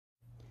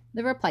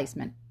The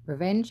Replacement: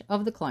 Revenge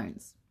of the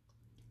Clones.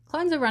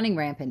 Clones are running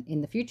rampant in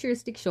the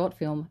futuristic short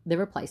film The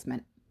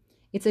Replacement.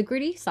 It's a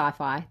gritty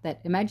sci-fi that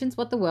imagines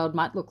what the world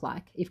might look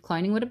like if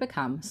cloning were to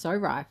become so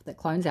rife that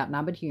clones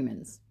outnumbered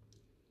humans.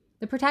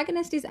 The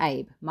protagonist is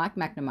Abe, Mike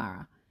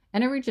McNamara,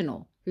 an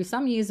original who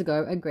some years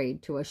ago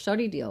agreed to a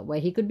shoddy deal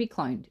where he could be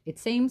cloned, it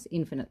seems,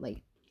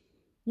 infinitely.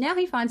 Now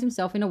he finds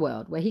himself in a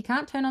world where he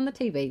can't turn on the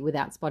TV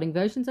without spotting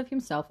versions of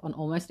himself on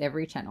almost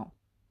every channel.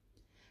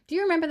 Do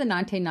you remember the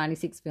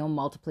 1996 film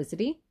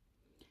Multiplicity?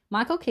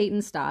 Michael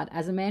Keaton starred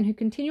as a man who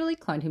continually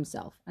cloned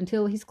himself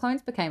until his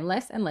clones became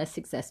less and less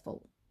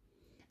successful.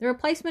 The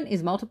Replacement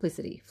is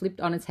Multiplicity, flipped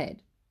on its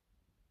head.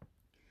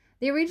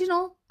 The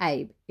original,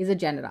 Abe, is a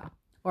janitor,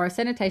 or a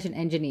sanitation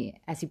engineer,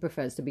 as he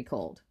prefers to be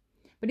called.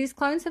 But his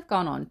clones have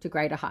gone on to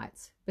greater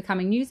heights,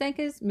 becoming news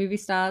anchors, movie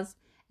stars,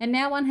 and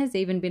now one has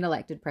even been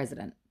elected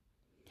president.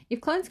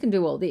 If clones can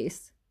do all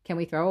this, can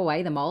we throw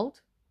away the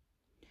mould?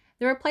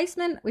 The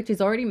Replacement, which is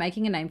already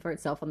making a name for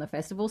itself on the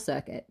festival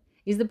circuit,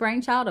 is the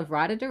brainchild of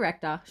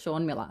writer-director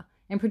Sean Miller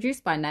and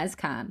produced by Naz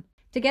Khan.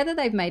 Together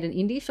they've made an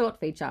indie short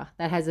feature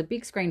that has a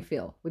big screen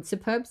feel with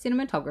superb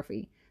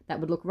cinematography that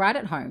would look right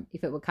at home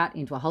if it were cut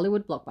into a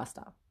Hollywood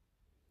blockbuster.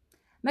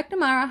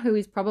 McNamara, who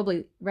is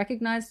probably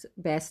recognised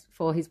best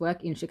for his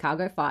work in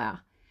Chicago Fire,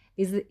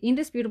 is the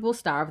indisputable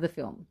star of the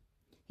film.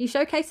 He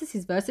showcases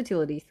his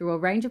versatility through a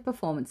range of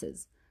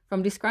performances,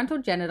 from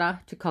disgruntled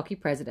janitor to cocky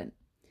president,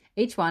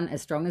 each one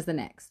as strong as the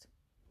next.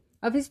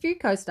 Of his few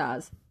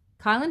co-stars,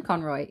 Kylan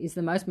Conroy is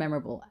the most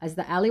memorable as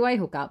the alleyway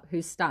hookup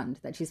who's stunned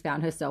that she's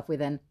found herself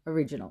with an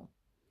original.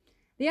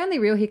 The only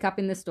real hiccup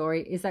in the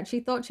story is that she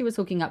thought she was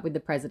hooking up with the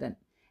president,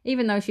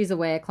 even though she's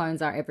aware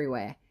clones are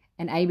everywhere,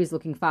 and Abe is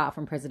looking far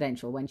from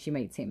presidential when she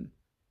meets him.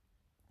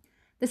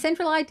 The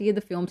central idea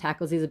the film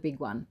tackles is a big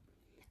one,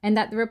 and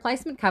that The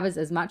Replacement covers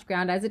as much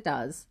ground as it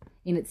does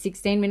in its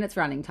 16 minutes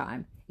running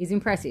time is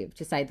impressive,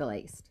 to say the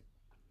least.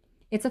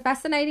 It's a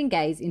fascinating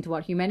gaze into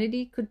what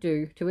humanity could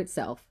do to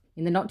itself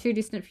in the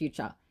not-too-distant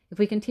future if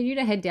we continue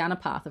to head down a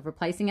path of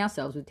replacing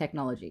ourselves with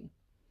technology.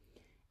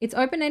 Its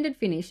open-ended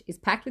finish is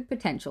packed with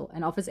potential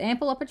and offers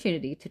ample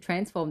opportunity to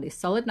transform this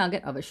solid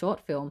nugget of a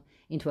short film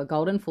into a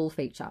golden full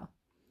feature.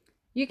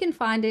 You can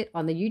find it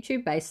on the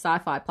YouTube-based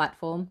sci-fi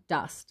platform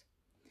Dust.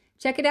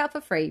 Check it out for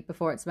free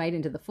before it's made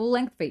into the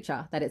full-length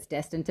feature that it's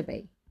destined to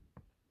be.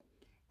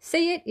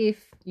 See it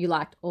if you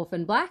liked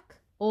Orphan Black,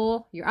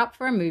 or you're up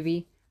for a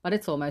movie but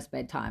it's almost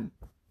bedtime.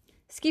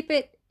 Skip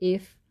it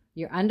if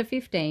you're under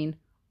 15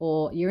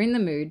 or you're in the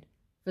mood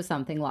for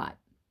something light.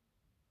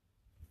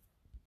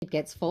 It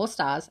gets 4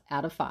 stars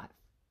out of 5.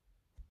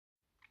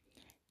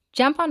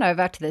 Jump on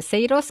over to the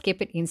See It or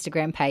Skip It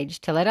Instagram page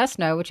to let us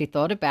know what you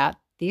thought about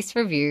this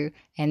review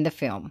and the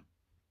film.